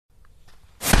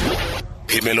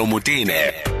Phemelo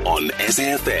Motene on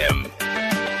SAFM.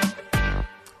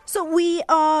 So we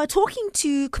are talking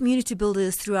to community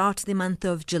builders throughout the month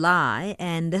of July,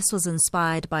 and this was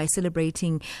inspired by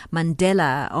celebrating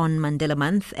Mandela on Mandela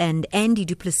Month. And Andy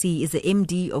du Plessis is the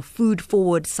MD of Food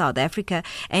Forward South Africa.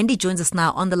 Andy joins us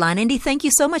now on the line. Andy, thank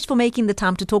you so much for making the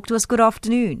time to talk to us. Good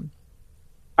afternoon.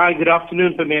 Hi, good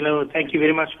afternoon, Pamela. Thank you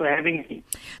very much for having me.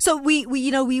 So we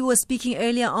were speaking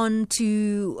earlier on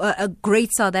to a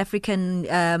great South African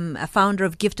founder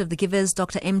of Gift of the Givers,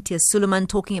 Dr. Mts Suleiman,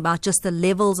 talking about just the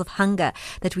levels of hunger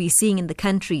that we're seeing in the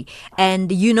country.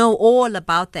 And you know all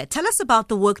about that. Tell us about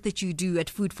the work that you do at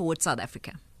Food Forward South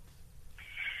Africa.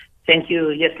 Thank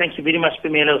you. Yes, thank you very much,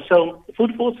 Pamela. So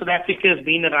Food Forward South Africa has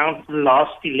been around for the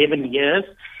last 11 years.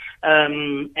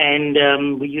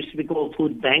 We used to be called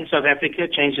Food Bank South Africa,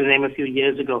 changed the name a few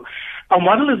years ago. Our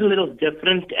model is a little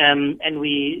different,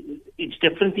 it's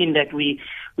different in that we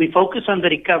focus on the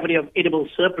recovery of edible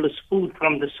surplus food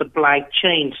from the supply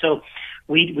chain. So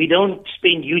we don't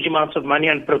spend huge amounts of money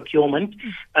on procurement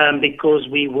because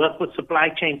we work with supply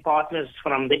chain partners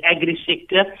from the agri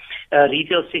sector,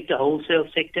 retail sector, wholesale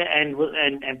sector, and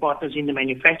partners in the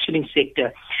manufacturing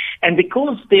sector. And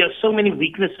because there are so many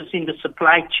weaknesses in the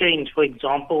supply chain, for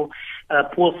example,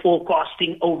 poor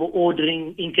forecasting,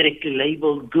 over-ordering, incorrectly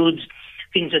labeled goods,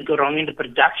 things that go wrong in the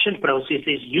production process,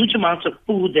 there's huge amounts of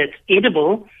food that's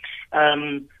edible,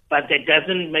 but that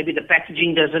maybe the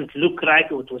packaging doesn't look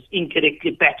right, or it was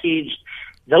incorrectly packaged.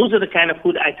 Those are the kind of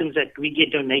food items that we get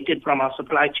donated from our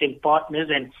supply chain partners.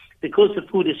 And because the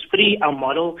food is free, our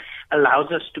model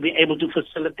allows us to be able to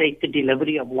facilitate the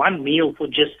delivery of one meal for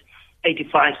just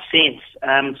 85 cents.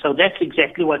 So that's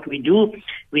exactly what we do.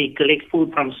 We collect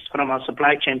food from our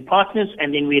supply chain partners,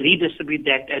 and then we redistribute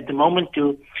that at the moment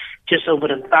to just over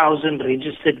 1,000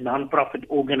 registered non-profit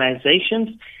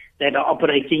organizations that are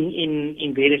operating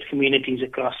in various communities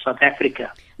across South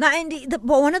Africa. Now, Andy,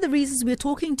 one of the reasons we're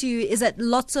talking to you is that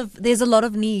there's a lot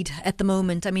of need at the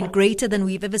moment. I mean, greater than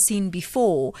we've ever seen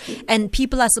before. And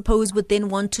people, I suppose, would then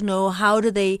want to know, how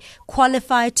do they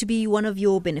qualify to be one of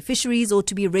your beneficiaries or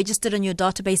to be registered on your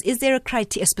database? Is there a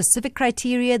specific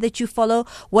criteria that you follow?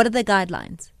 What are the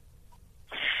guidelines?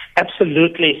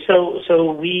 Absolutely. So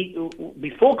we,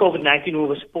 before COVID-19, we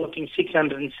were supporting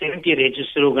 670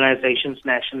 registered organizations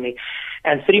nationally.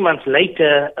 And 3 months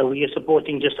later, we are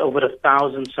supporting just over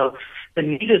 1,000. So the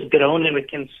need has grown, and we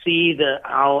can see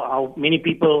how many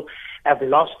people have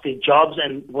lost their jobs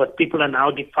and what people are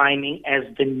now defining as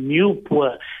the new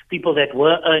poor, people that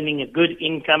were earning a good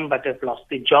income but have lost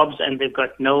their jobs and they've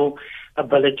got no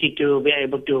ability to be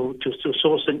able to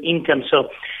source an income. So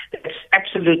it's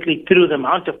absolutely true. The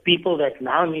amount of people that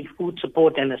now need food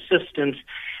support and assistance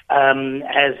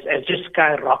has just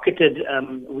skyrocketed.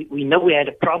 We know we had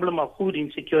a problem of food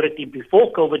insecurity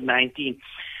before COVID-19,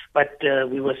 but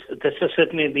this has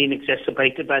certainly been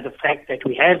exacerbated by the fact that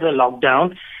we had the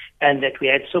lockdown and that we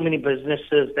had so many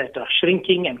businesses that are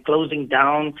shrinking and closing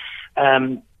down.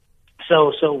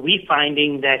 So we're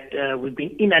finding that we've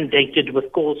been inundated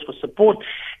with calls for support,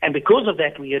 and because of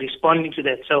that, we are responding to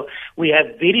that. So we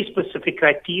have very specific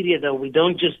criteria, though. We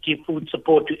don't just give food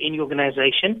support to any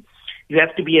organization. You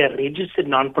have to be a registered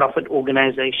non-profit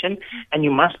organization, and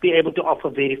you must be able to offer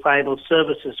verifiable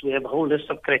services. We have a whole list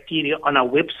of criteria on our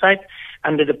website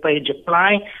under the page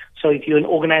Apply. So if you're an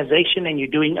organization and you're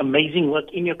doing amazing work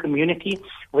in your community,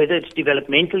 whether it's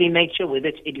developmental in nature, whether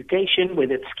it's education,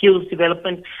 whether it's skills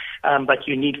development, but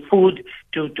you need food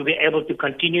to be able to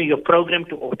continue your program,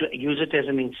 or to use it as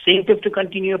an incentive to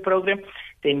continue your program,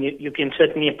 then you can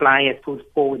certainly apply at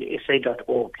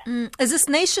foodforwardsa.org. Is this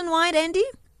nationwide, Andy?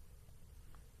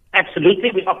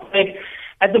 Absolutely. We operate,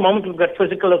 at the moment, we've got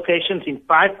physical locations in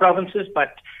 5 provinces,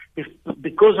 but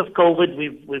because of COVID,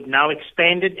 we've now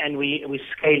expanded, and we're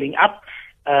scaling up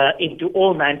into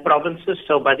all 9 provinces.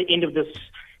 So by the end of this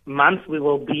month, we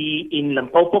will be in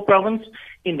Limpopo province.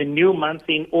 In the new month,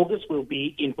 in August, we'll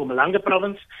be in Mpumalanga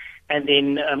province. And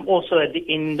then also at the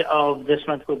end of this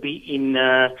month, we'll be in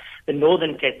the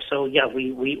Northern Cape. So yeah,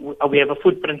 we have a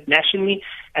footprint nationally,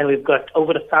 and we've got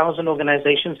over 1,000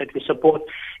 organizations that we support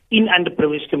in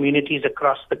underprivileged communities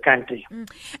across the country.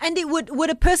 Andy, would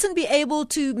a person be able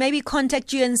to maybe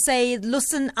contact you and say,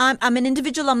 listen, I'm an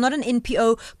individual, I'm not an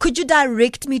NPO. Could you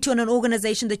direct me to an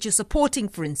organization that you're supporting,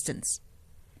 for instance?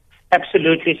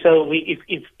 Absolutely. So if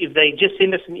they just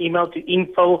send us an email to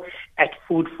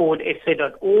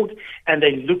info@foodforwardsa.org and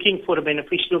they're looking for a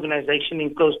beneficial organization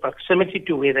in close proximity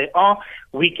to where they are,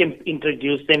 we can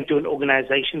introduce them to an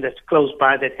organization that's close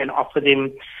by that can offer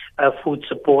them food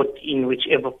support in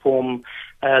whichever form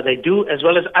they do, as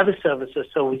well as other services.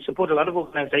 So we support a lot of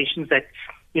organizations that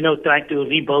try to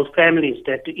rebuild families,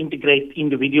 that to integrate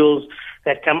individuals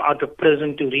that come out of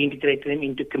prison, to reintegrate them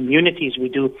into communities.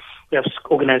 We have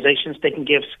organizations taking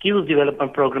care of skills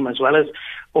development program, as well as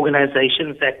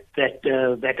organizations that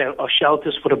are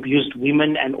shelters for abused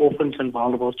women and orphans and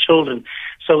vulnerable children.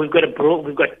 So we've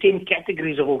got 10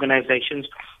 categories of organizations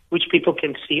which people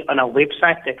can see on our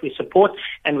website that we support,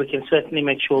 and we can certainly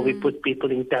make sure we put people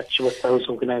in touch with those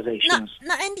organizations.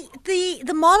 Now, Andy,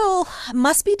 the model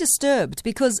must be disturbed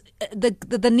because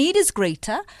the need is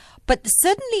greater, but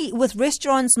certainly with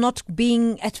restaurants not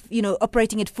being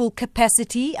operating at full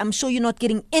capacity, I'm sure you're not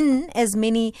getting in as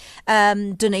many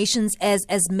donations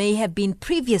as may have been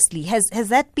previously. Has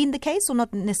that been the case or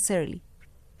not necessarily?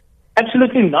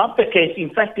 Absolutely not the case.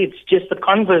 In fact, it's just the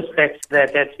converse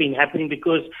that's been happening,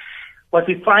 because what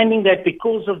we're finding that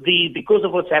because of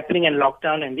what's happening in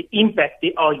lockdown and the impact,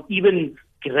 there are even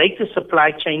greater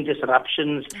supply chain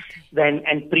disruptions than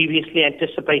previously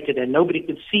anticipated, and nobody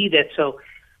could see that. So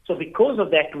because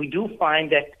of that, we do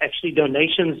find that actually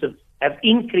donations have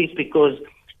increased because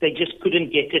they just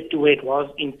couldn't get it to where it was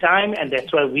in time, and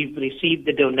that's why we've received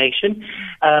the donation.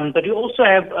 But we also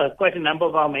have quite a number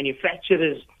of our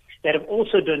manufacturers that have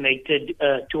also donated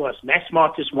to us.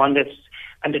 Massmart is one that's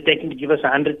undertaking to give us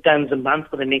 100 tons a month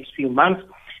for the next few months,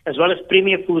 as well as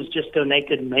Premier Foods just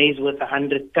donated maize worth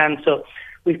 100 tons. So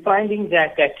we're finding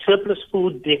that surplus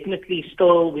food definitely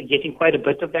we're getting quite a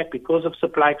bit of that because of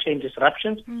supply chain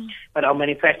disruptions. But our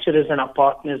manufacturers and our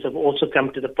partners have also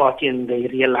come to the party, and they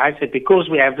realize that because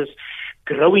we have this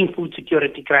growing food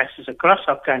security crisis across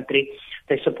our country,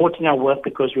 they're supporting our work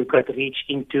because we've got reach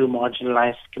into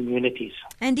marginalized communities.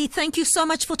 Andy, thank you so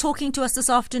much for talking to us this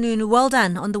afternoon. Well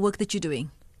done on the work that you're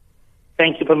doing.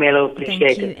 Thank you, Pamela. Appreciate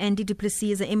it. Thank you. Andy du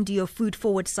Plessis is the MD of Food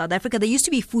Forward South Africa. There used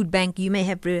to be Food Bank. You may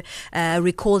have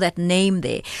recall that name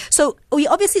there. So we're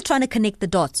obviously trying to connect the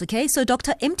dots, okay? So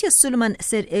Dr. Imtiaz Suleiman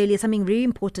said earlier something very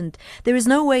important. There is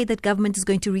no way that government is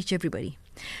going to reach everybody.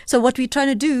 So what we're trying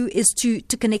to do is to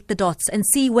connect the dots and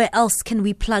see where else can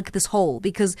we plug this hole,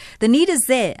 because the need is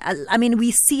there. I mean,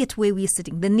 we see it where we're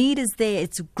sitting. The need is there.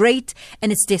 It's great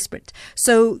and it's desperate.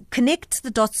 So connect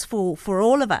the dots for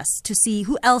all of us to see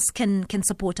who else can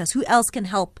support us, who else can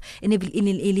help in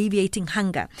alleviating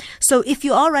hunger. So if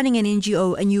you are running an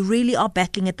NGO and you really are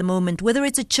battling at the moment, whether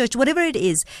it's a church, whatever it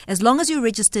is, as long as you're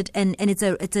registered and it's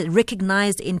a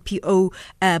recognized NPO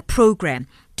program,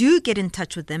 do get in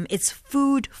touch with them. It's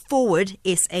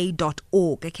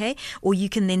foodforwardsa.org, okay? Or you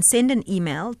can then send an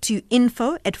email to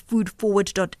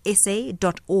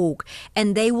info@foodforward.sa.org,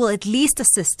 and they will at least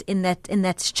assist in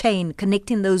that chain,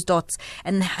 connecting those dots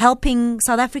and helping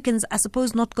South Africans, I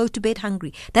suppose, not go to bed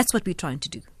hungry. That's what we're trying to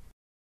do.